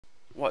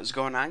What's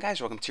going on, guys?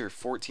 Welcome to your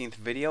 14th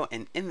video,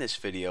 and in this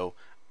video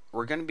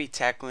we're going to be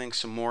tackling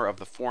some more of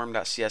the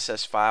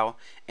form.css file.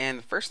 And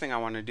the first thing I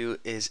want to do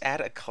is add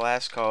a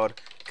class called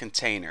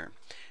container.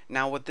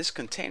 Now what this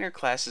container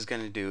class is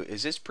going to do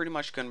is it's pretty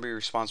much going to be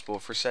responsible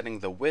for setting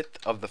the width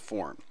of the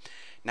form.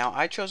 Now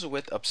I chose a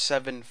width of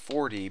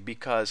 740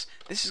 because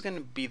this is going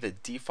to be the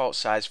default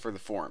size for the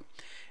form.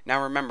 Now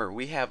remember,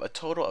 we have a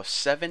total of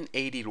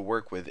 780 to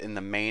work with in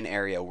the main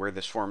area where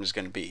this form is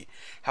going to be.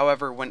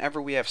 However, whenever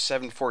we have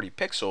 740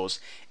 pixels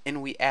and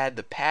we add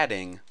the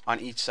padding on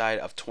each side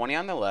of 20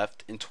 on the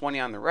left and 20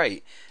 on the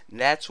right,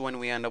 that's when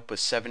we end up with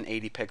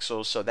 780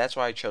 pixels. So that's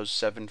why I chose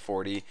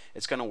 740.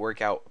 It's going to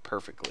work out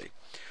perfectly.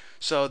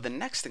 So the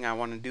next thing I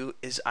want to do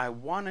is I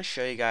want to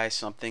show you guys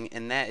something,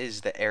 and that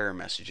is the error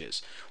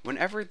messages.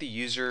 Whenever the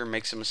user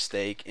makes a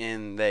mistake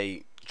and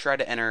they try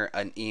to enter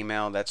an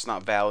email that's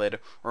not valid,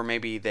 or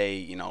maybe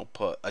they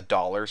put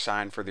a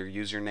 $sign for their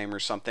username or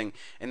something,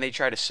 and they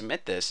try to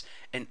submit this,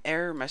 an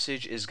error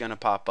message is going to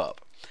pop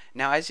up.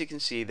 Now as you can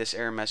see, this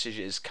error message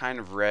is kind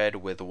of red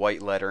with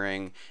white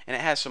lettering, and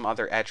it has some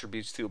other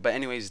attributes too, but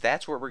anyways,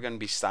 that's what we're going to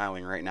be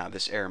styling right now,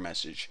 this error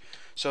message.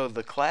 So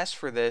the class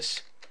for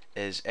this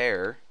is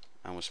error.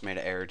 I almost made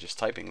an error just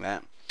typing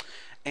that.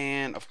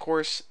 And of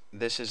course,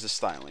 this is the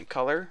styling.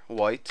 Color,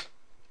 white.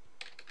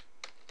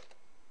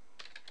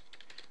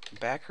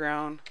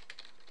 Background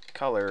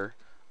color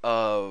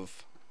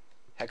of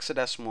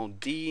hexadecimal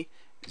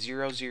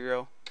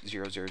D00000.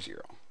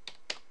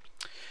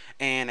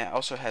 And it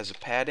also has a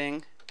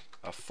padding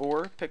of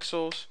 4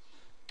 pixels,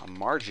 a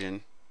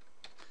margin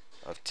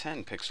of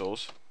 10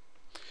 pixels,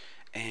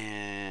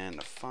 and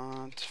a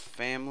font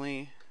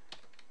family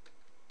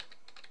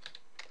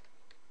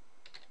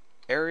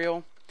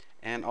Arial,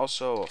 and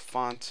also a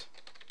font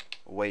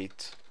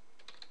weight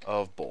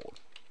of bold.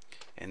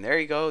 And there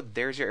you go,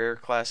 there's your error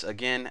class.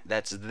 Again,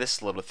 that's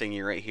this little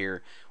thingy right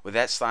here. With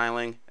that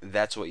styling,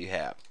 that's what you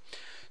have.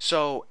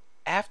 So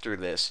after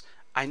this,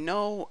 I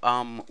know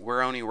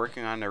we're only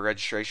working on the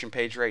registration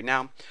page right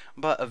now,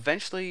 but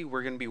eventually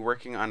we're going to be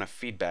working on a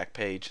feedback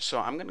page. So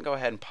I'm going to go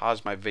ahead and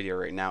pause my video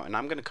right now, and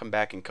I'm going to come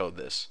back and code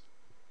this.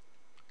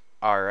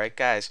 Alright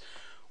guys,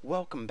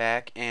 welcome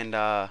back, and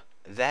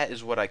that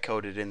is what I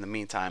coded in the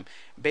meantime.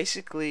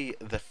 Basically,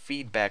 the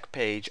feedback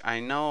page, I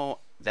know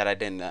that I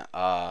didn't,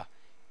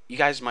 you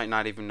guys might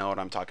not even know what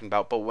I'm talking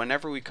about, but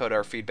whenever we code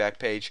our feedback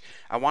page,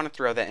 I want to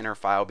throw that in our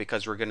file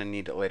because we're going to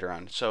need it later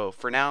on. So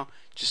for now,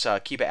 just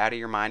keep it out of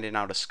your mind, and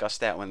I'll discuss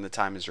that when the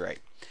time is right.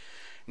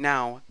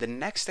 Now, the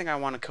next thing I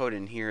want to code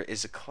in here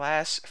is a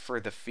class for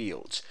the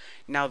fields.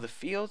 Now, the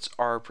fields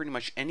are pretty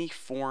much any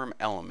form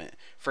element.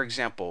 For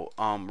example,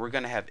 we're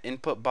going to have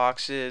input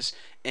boxes,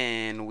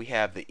 and we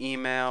have the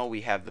email,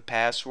 we have the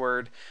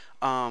password,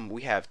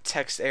 we have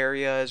text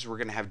areas, we're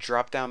going to have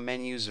drop-down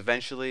menus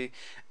eventually,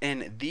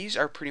 and these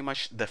are pretty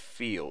much the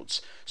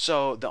fields.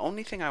 So the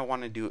only thing I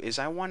want to do is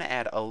I want to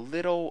add a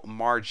little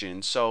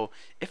margin. So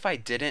if I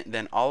didn't,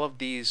 then all of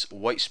these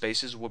white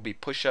spaces would be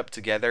pushed up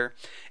together,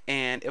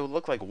 and it would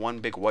look like one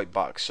big white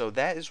box. So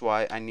that is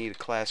why I need a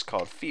class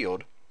called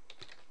field,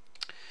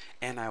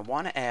 and I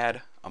want to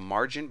add a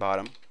margin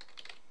bottom,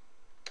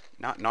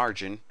 not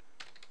margin,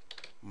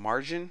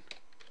 margin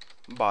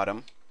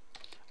bottom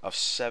of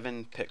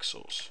 7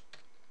 pixels.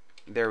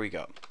 There we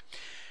go.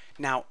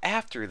 Now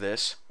after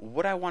this,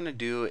 what I want to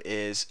do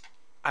is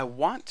I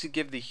want to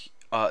give the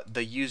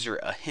user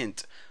a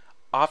hint.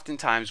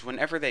 Oftentimes,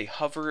 whenever they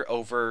hover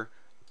over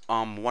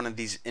one of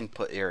these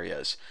input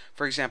areas,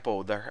 for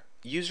example, the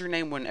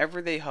username, whenever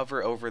they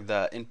hover over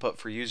the input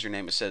for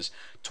username, it says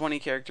 20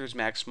 characters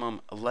maximum,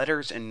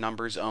 letters and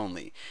numbers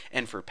only.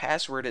 And for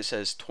password, it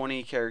says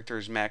 20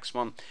 characters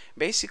maximum.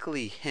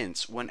 Basically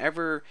hints.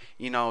 Whenever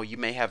you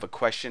may have a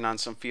question on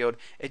some field,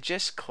 it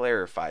just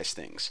clarifies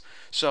things.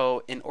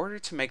 So in order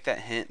to make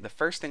that hint, the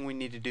first thing we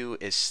need to do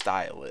is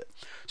style it.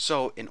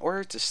 So in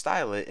order to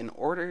style it, in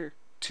order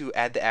to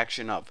add the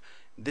action of,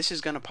 this is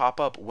going to pop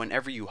up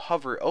whenever you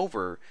hover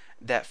over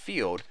that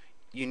field,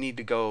 you need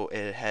to go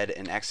ahead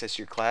and access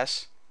your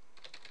class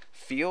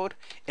field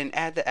and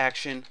add the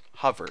action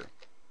hover.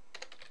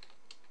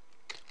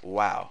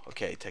 Wow.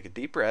 Okay, take a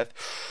deep breath.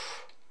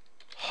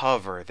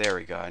 Hover. There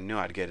we go. I knew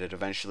I'd get it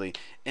eventually.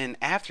 And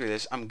after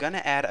this, I'm going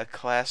to add a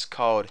class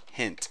called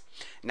hint.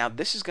 Now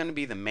this is going to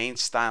be the main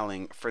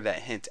styling for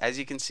that hint. As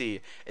you can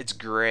see, it's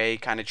gray,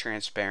 kind of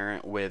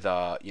transparent with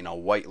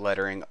white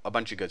lettering, a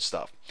bunch of good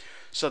stuff.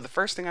 So the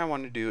first thing I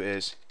want to do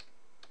is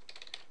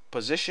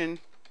position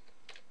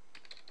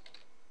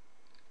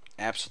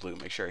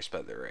absolute. Make sure I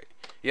spelled that right.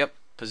 Yep,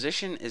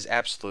 position is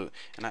absolute,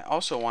 and I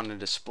also want to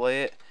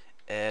display it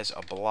as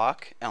a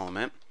block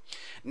element.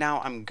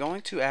 Now I'm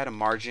going to add a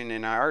margin,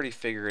 and I already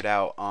figured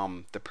out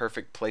the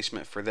perfect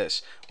placement for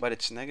this, but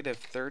it's negative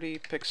 30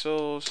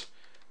 pixels,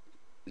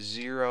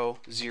 0,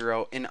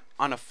 0, and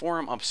on a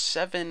form of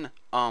 7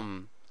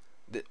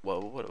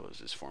 well, what was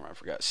this form? I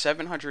forgot.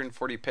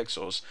 740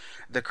 pixels.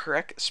 The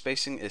correct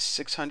spacing is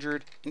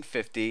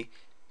 650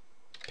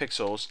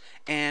 pixels,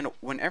 and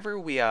whenever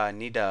we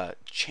need to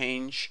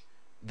change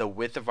the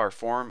width of our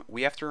form,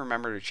 we have to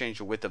remember to change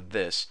the width of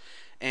this.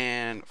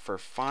 And for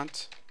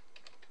font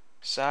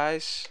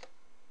size,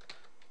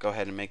 go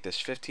ahead and make this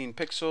 15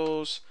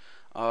 pixels.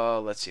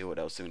 Let's see, what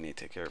else do we need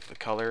to take care of? The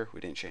color,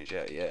 we didn't change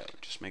that yet.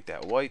 Just make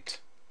that white.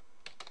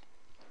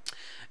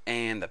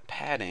 And the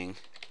padding,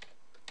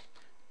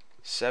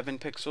 7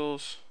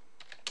 pixels,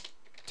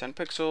 10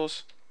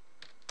 pixels.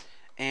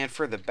 And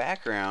for the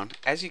background,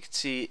 as you can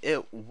see,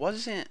 it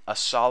wasn't a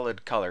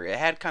solid color. It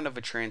had kind of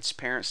a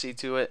transparency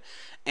to it,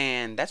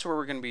 and that's what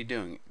we're going to be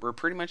doing. We're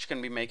pretty much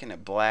going to be making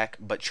it black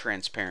but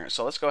transparent.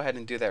 So let's go ahead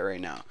and do that right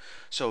now.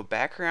 So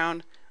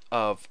background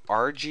of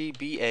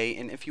RGBA,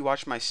 and if you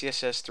watch my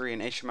CSS3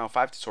 and HTML5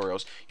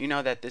 tutorials, you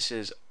know that this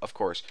is, of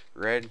course,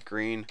 red,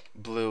 green,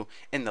 blue,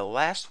 and the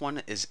last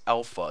one is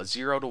alpha,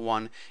 0 to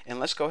 1, and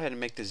let's go ahead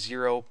and make this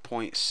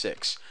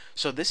 0.6.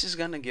 So this is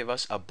going to give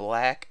us a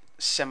black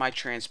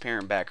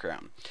semi-transparent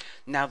background.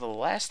 Now the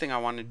last thing I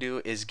want to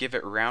do is give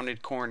it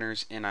rounded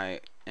corners, and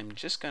I am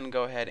just going to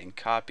go ahead and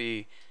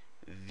copy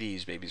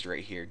these babies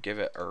right here. Give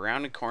it a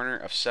rounded corner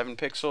of 7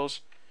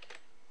 pixels,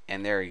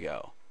 and there you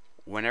go.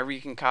 Whenever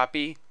you can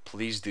copy,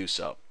 please do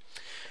so.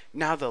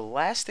 Now the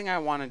last thing I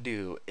want to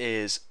do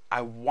is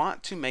I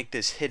want to make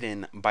this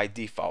hidden by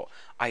default.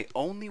 I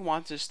only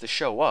want this to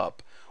show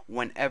up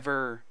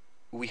whenever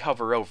we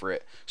hover over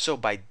it. So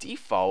by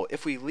default,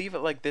 if we leave it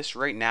like this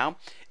right now,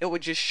 it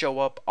would just show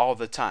up all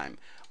the time.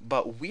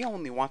 But we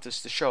only want this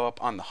to show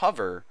up on the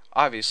hover,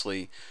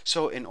 obviously.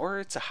 So in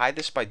order to hide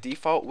this by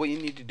default, what you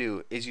need to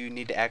do is you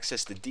need to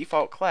access the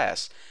default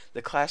class,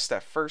 the class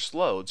that first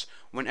loads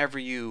whenever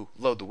you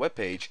load the web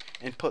page,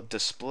 and put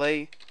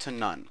display to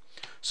none.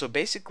 So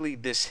basically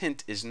this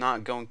hint is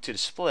not going to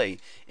display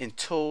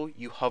until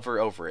you hover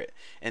over it.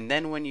 And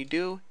then when you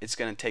do, it's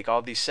going to take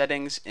all these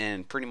settings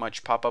and pretty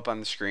much pop up on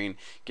the screen,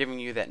 giving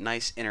you that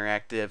nice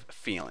interactive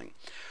feeling.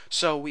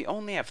 So we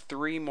only have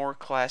 3 more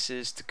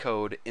classes to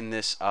code in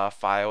this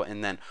file,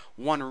 and then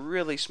one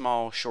really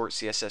small short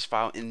CSS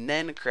file, and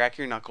then crack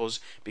your knuckles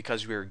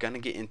because we're going to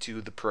get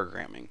into the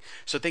programming.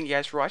 So thank you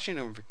guys for watching.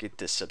 Don't forget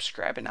to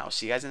subscribe, and I'll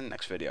see you guys in the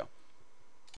next video.